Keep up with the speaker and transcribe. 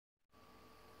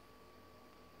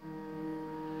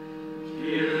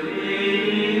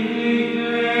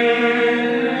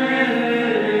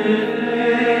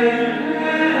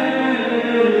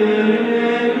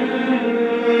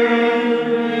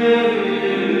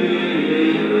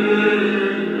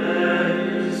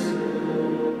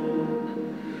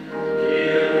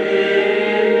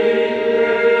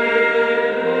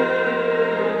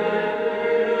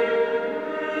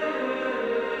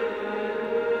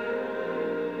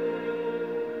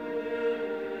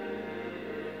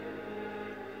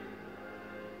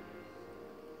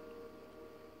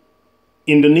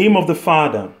In the name of the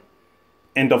Father,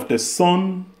 and of the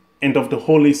Son, and of the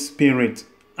Holy Spirit.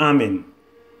 Amen.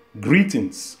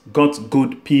 Greetings, God's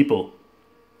good people.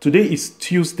 Today is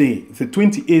Tuesday, the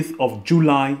 28th of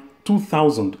July,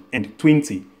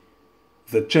 2020.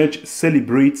 The Church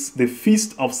celebrates the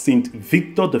feast of Saint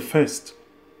Victor I,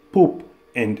 Pope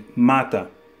and Martyr.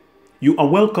 You are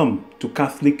welcome to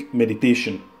Catholic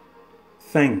Meditation.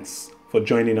 Thanks for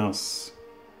joining us.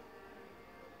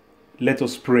 Let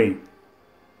us pray.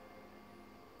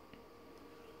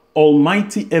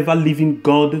 Almighty ever-living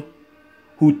God,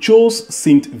 who chose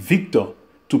Saint Victor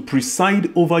to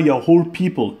preside over your whole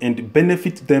people and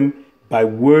benefit them by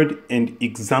word and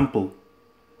example,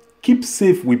 keep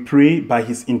safe, we pray, by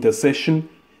his intercession,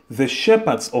 the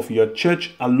shepherds of your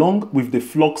church along with the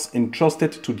flocks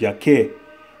entrusted to their care,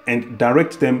 and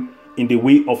direct them in the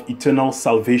way of eternal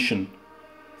salvation.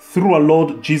 Through our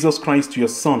Lord Jesus Christ, your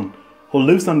Son, who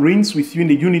lives and reigns with you in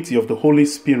the unity of the Holy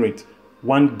Spirit,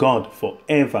 one God,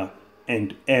 forever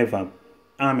and ever.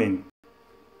 Amen.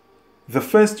 The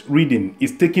first reading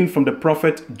is taken from the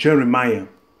prophet Jeremiah,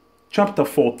 chapter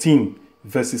 14,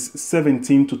 verses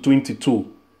 17 to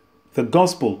 22. The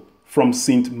Gospel from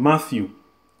St. Matthew,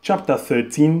 chapter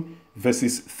 13,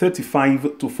 verses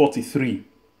 35 to 43.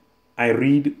 I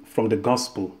read from the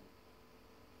Gospel.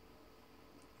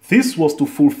 This was to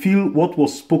fulfill what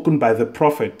was spoken by the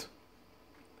prophet.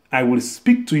 I will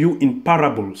speak to you in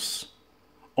parables,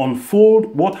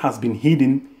 unfold what has been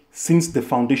hidden since the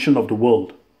foundation of the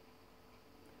world.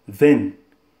 Then,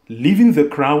 leaving the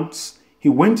crowds, he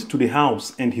went to the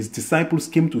house, and his disciples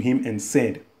came to him and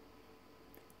said,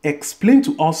 "Explain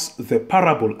to us the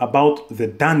parable about the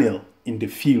darnel in the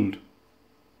field."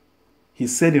 He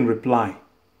said in reply,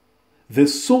 "The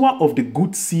sower of the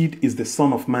good seed is the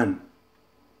Son of Man.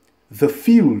 The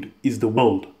field is the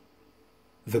world.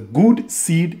 The good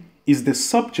seed is the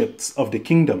subjects of the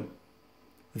kingdom.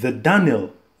 The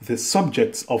darnel, the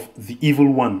subjects of the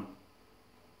evil one.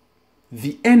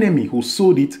 The enemy who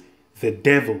sowed it, the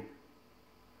devil.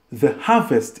 The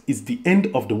harvest is the end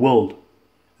of the world.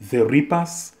 The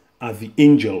reapers are the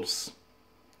angels.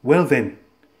 Well then,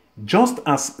 just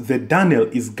as the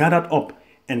darnel is gathered up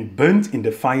and burnt in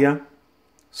the fire,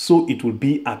 so it will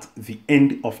be at the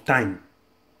end of time.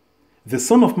 The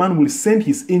Son of Man will send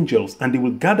his angels, and they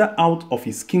will gather out of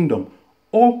his kingdom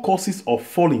all causes of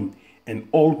falling and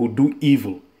all who do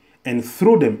evil, and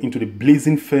throw them into the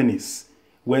blazing furnace,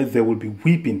 where there will be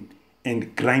weeping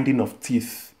and grinding of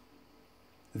teeth.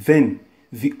 Then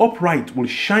the upright will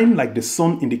shine like the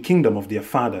sun in the kingdom of their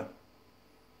Father.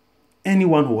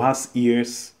 Anyone who has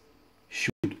ears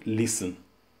should listen."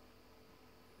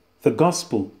 The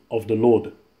Gospel of the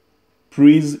Lord.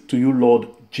 Praise to you, Lord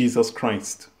Jesus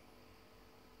Christ.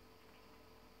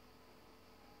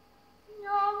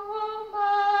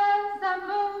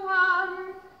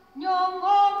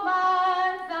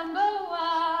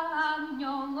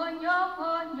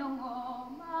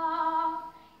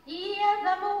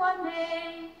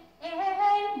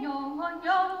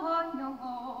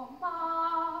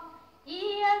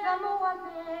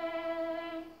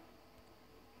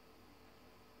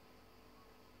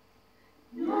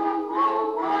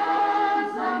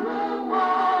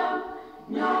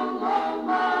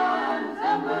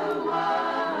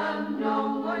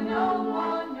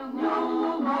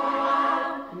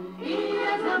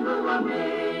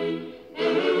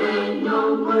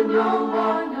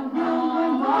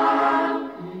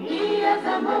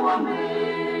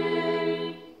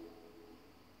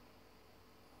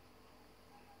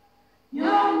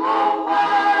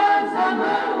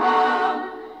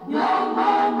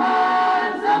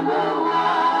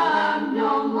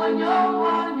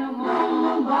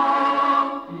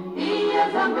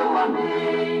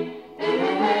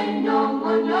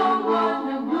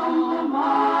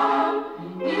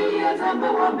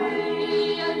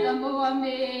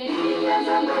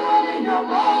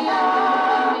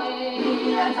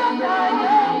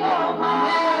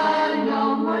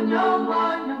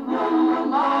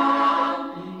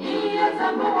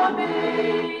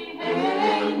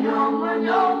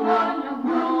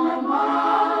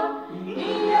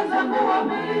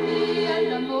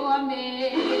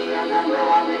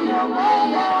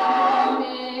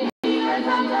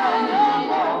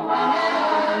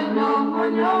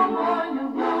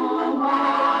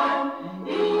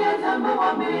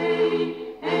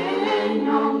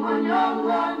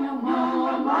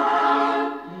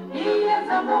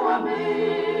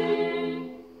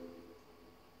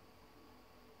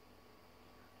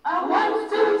 I want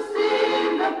to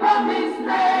see the promised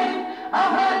land. I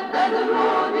heard that the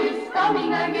Lord is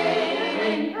coming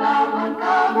again. Come on,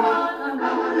 come on,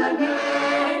 come on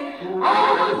again.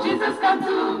 Oh, Jesus, come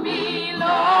to me, Lord.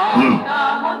 Come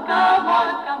on, come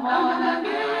on, come on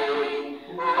again.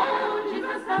 Oh,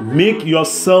 Jesus, come to Make me.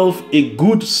 yourself a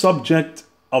good subject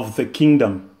of the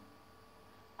kingdom.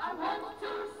 I want to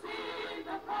see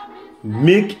the promised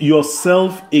Make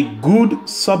yourself a good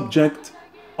subject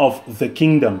of the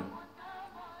kingdom.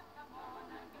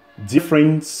 Dear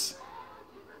friends,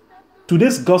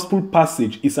 today's gospel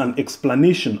passage is an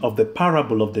explanation of the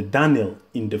parable of the Daniel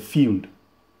in the field.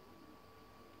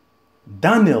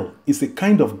 Daniel is a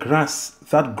kind of grass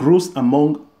that grows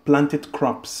among planted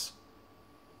crops.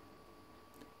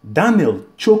 Daniel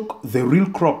choked the real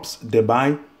crops,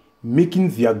 thereby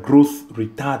making their growth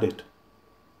retarded.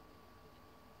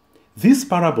 This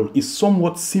parable is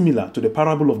somewhat similar to the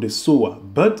parable of the sower,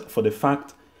 but for the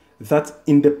fact that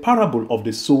in the parable of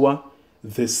the sower,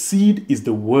 the seed is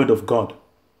the word of God.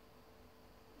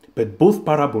 But both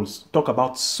parables talk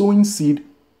about sowing seed,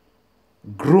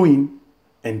 growing,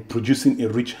 and producing a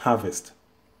rich harvest.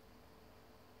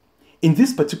 In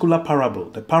this particular parable,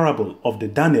 the parable of the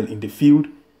Daniel in the field,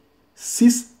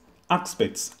 6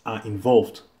 aspects are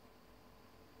involved.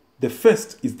 The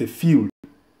first is the field,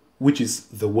 which is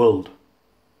the world.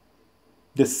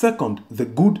 The second, the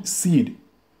good seed,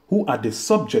 who are the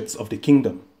subjects of the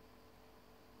kingdom.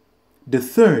 The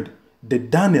third, the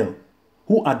Daniel,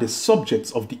 who are the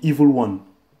subjects of the evil one.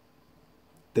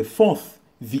 The fourth,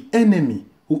 the enemy,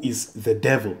 who is the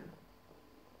devil.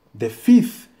 The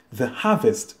fifth, the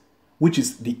harvest, which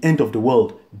is the end of the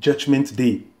world, judgment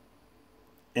day.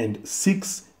 And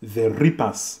 6, the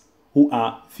reapers, who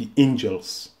are the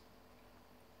angels.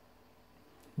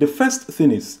 The first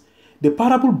thing is, the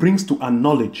parable brings to our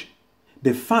knowledge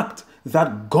the fact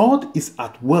that God is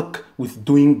at work with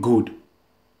doing good,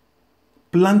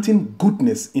 planting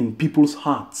goodness in people's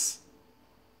hearts,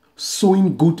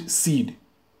 sowing good seed.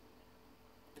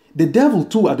 The devil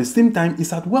too at the same time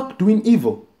is at work doing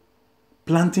evil,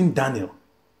 planting Daniel.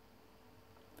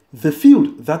 The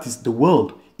field, that is the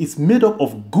world, is made up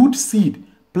of good seed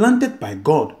planted by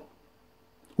God,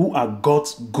 who are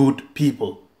God's good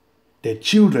people, the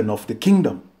children of the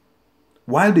kingdom.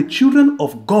 While the children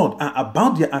of God are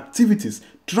about their activities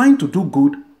trying to do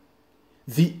good,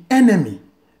 the enemy,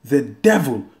 the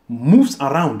devil, moves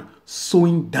around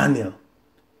sowing Daniel,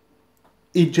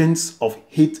 agents of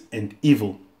hate and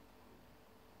evil.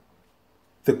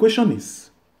 The question is,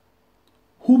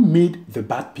 who made the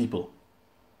bad people?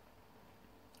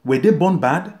 Were they born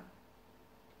bad?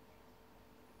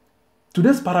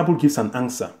 Today's parable gives an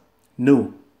answer.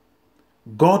 No.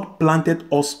 God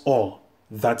planted us all.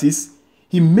 That is,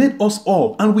 He made us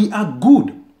all, and we are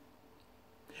good.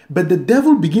 But the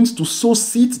devil begins to sow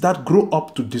seeds that grow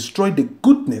up to destroy the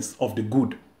goodness of the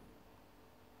good.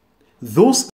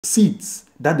 Those seeds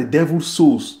that the devil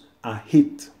sows are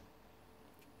hate,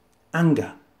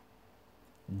 anger,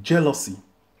 jealousy,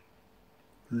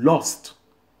 lust,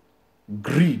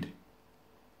 greed,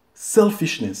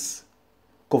 selfishness,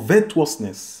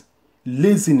 covetousness,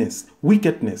 laziness,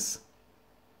 wickedness.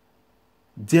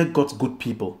 Dear God's good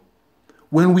people,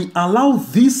 when we allow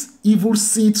these evil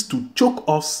seeds to choke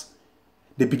us,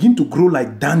 they begin to grow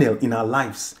like Daniel in our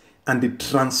lives, and they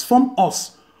transform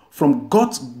us from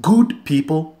God's good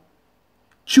people,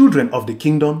 children of the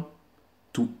kingdom,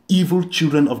 to evil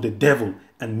children of the devil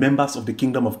and members of the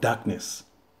kingdom of darkness.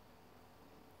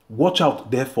 Watch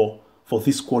out, therefore, for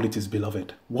these qualities,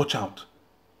 beloved. Watch out.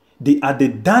 They are the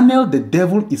Daniel the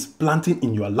devil is planting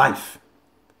in your life.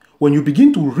 When you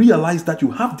begin to realize that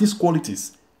you have these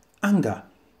qualities, anger,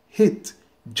 hate,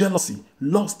 jealousy,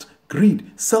 lust,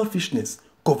 greed, selfishness,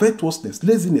 covetousness,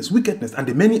 laziness, wickedness, and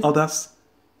the many others,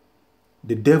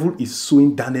 the devil is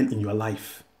sowing Daniel in your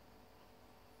life.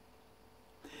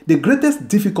 The greatest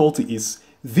difficulty is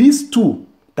these two,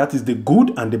 that is the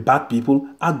good and the bad people,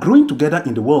 are growing together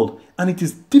in the world, and it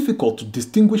is difficult to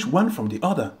distinguish one from the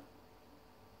other.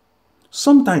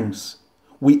 Sometimes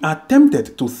we are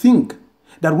tempted to think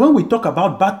that when we talk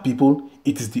about bad people,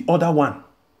 it is the other one,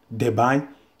 thereby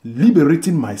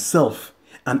liberating myself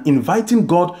and inviting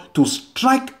God to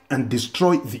strike and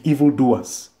destroy the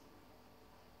evildoers.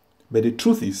 But the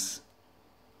truth is,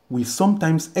 we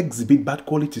sometimes exhibit bad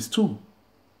qualities too.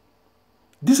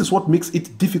 This is what makes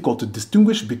it difficult to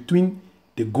distinguish between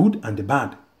the good and the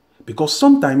bad, because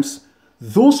sometimes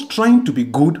those trying to be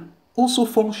good also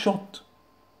fall short.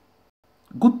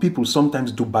 Good people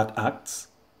sometimes do bad acts.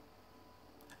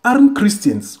 Aren't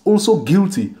Christians also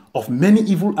guilty of many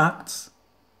evil acts?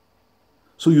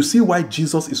 So you see why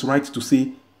Jesus is right to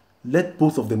say, let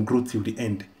both of them grow till the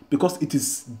end, because it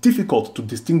is difficult to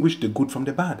distinguish the good from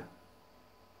the bad.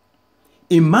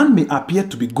 A man may appear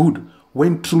to be good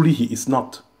when truly he is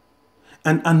not.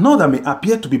 and another may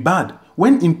appear to be bad,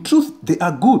 when in truth they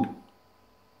are good.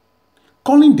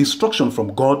 Calling destruction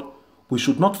from God, we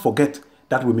should not forget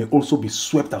that we may also be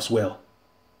swept as well.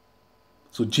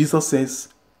 So Jesus says,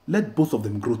 let both of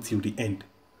them grow till the end.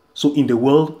 So in the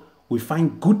world, we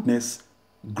find goodness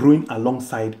growing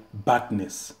alongside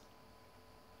badness.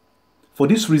 For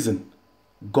this reason,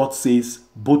 God says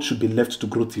both should be left to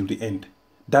grow till the end.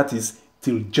 That is,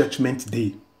 till judgment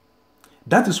day.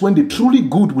 That is when the truly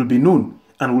good will be known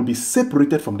and will be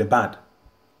separated from the bad.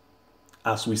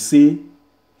 As we say,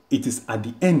 it is at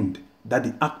the end that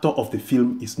the actor of the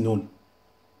film is known.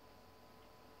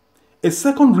 A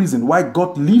second reason why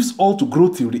God leaves all to grow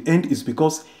till the end is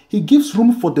because He gives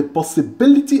room for the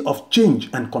possibility of change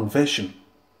and conversion.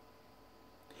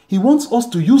 He wants us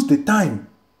to use the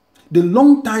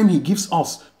long time He gives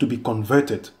us to be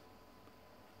converted.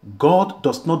 God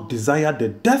does not desire the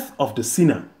death of the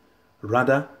sinner,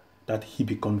 rather that he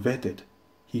be converted.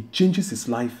 He changes his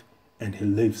life and he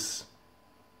lives.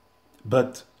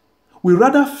 But we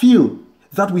rather feel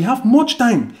that we have much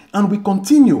time and we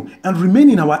continue and remain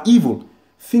in our evil,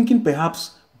 thinking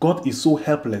perhaps God is so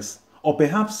helpless, or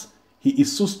perhaps He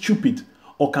is so stupid,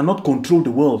 or cannot control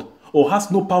the world, or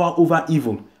has no power over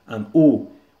evil, and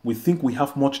we think we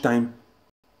have much time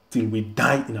till we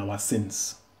die in our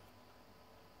sins.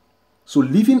 So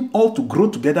leaving all to grow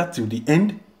together till the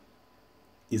end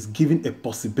is giving a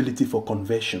possibility for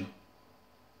conversion.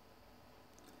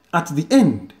 At the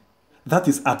end, that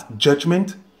is at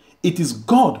judgment, it is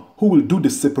God who will do the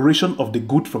separation of the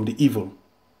good from the evil.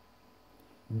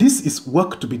 This is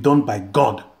work to be done by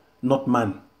God, not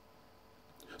man.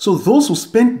 So those who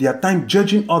spend their time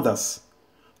judging others,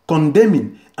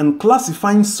 condemning and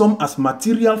classifying some as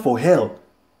material for hell,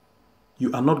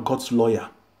 you are not God's lawyer.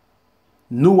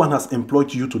 No one has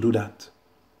employed you to do that.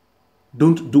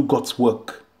 Don't do God's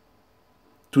work.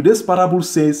 Today's parable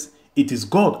says it is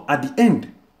God at the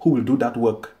end who will do that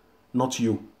work, not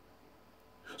you.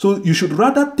 So you should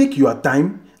rather take your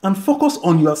time and focus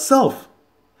on yourself,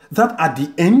 that at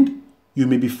the end you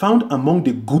may be found among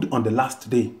the good on the last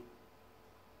day.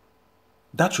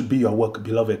 That should be your work,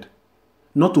 beloved.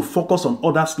 Not to focus on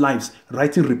others' lives,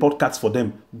 writing report cards for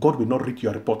them. God will not read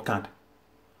your report card.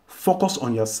 Focus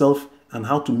on yourself and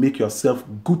how to make yourself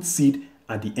good seed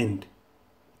at the end.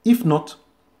 If not,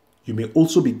 you may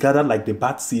also be gathered like the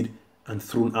bad seed and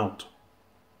thrown out.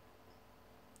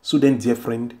 So then, dear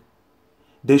friend,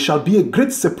 there shall be a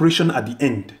great separation at the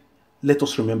end. Let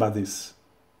us remember this.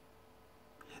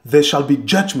 There shall be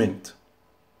judgment.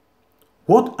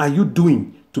 What are you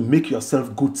doing to make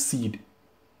yourself good seed?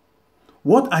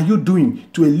 What are you doing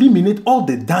to eliminate all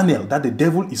the Daniel that the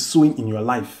devil is sowing in your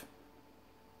life?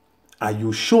 Are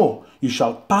you sure you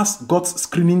shall pass God's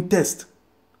screening test?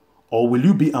 Or will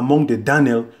you be among the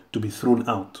Daniel to be thrown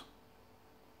out?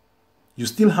 You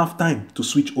still have time to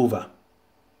switch over.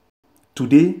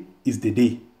 Today is the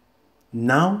day.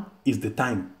 Now is the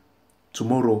time.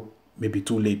 Tomorrow may be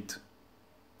too late.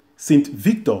 Saint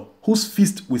Victor, whose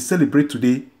feast we celebrate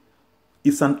today,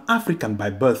 is an African by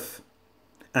birth,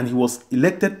 and he was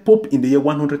elected Pope in the year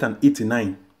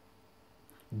 189.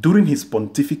 During his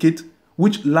pontificate,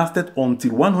 which lasted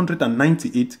until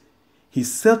 198, he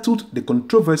settled the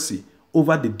controversy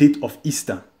over the date of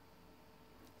Easter.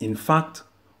 In fact,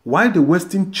 while the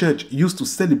Western Church used to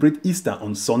celebrate Easter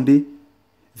on Sunday,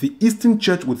 the Eastern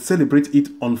Church would celebrate it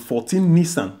on 14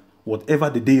 Nisan, whatever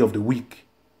the day of the week.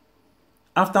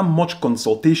 After much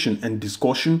consultation and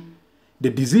discussion, the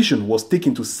decision was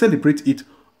taken to celebrate it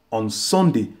on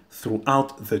Sunday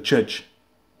throughout the church.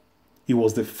 He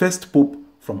was the first pope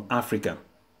from Africa.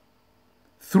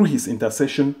 Through his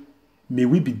intercession, may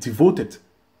we be devoted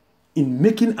in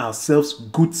making ourselves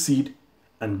good seed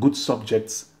and good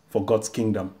subjects for God's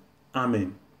kingdom.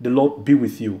 Amen. The Lord be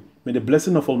with you. May the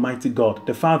blessing of Almighty God,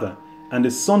 the Father, and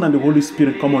the Son, and the Holy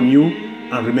Spirit come on you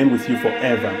and remain with you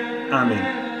forever.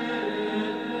 Amen.